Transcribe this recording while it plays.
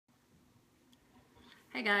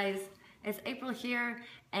Hey guys, it's April here,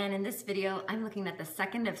 and in this video I'm looking at the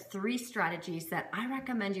second of 3 strategies that I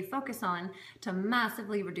recommend you focus on to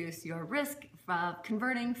massively reduce your risk of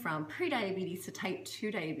converting from prediabetes to type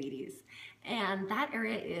 2 diabetes. And that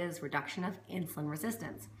area is reduction of insulin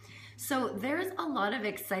resistance. So there's a lot of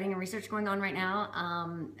exciting research going on right now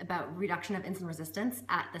about reduction of insulin resistance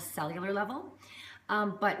at the cellular level.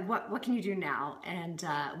 But what can you do now? And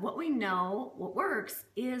what we know, what works,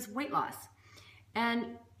 is weight loss.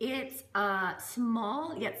 And it's a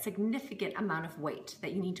small yet significant amount of weight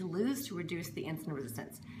that you need to lose to reduce the insulin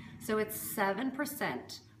resistance. So it's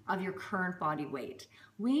 7% of your current body weight.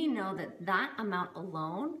 We know that that amount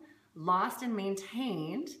alone, lost and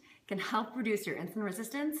maintained, can help reduce your insulin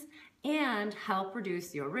resistance and help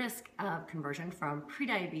reduce your risk of conversion from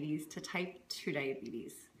prediabetes to type 2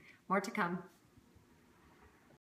 diabetes. More to come.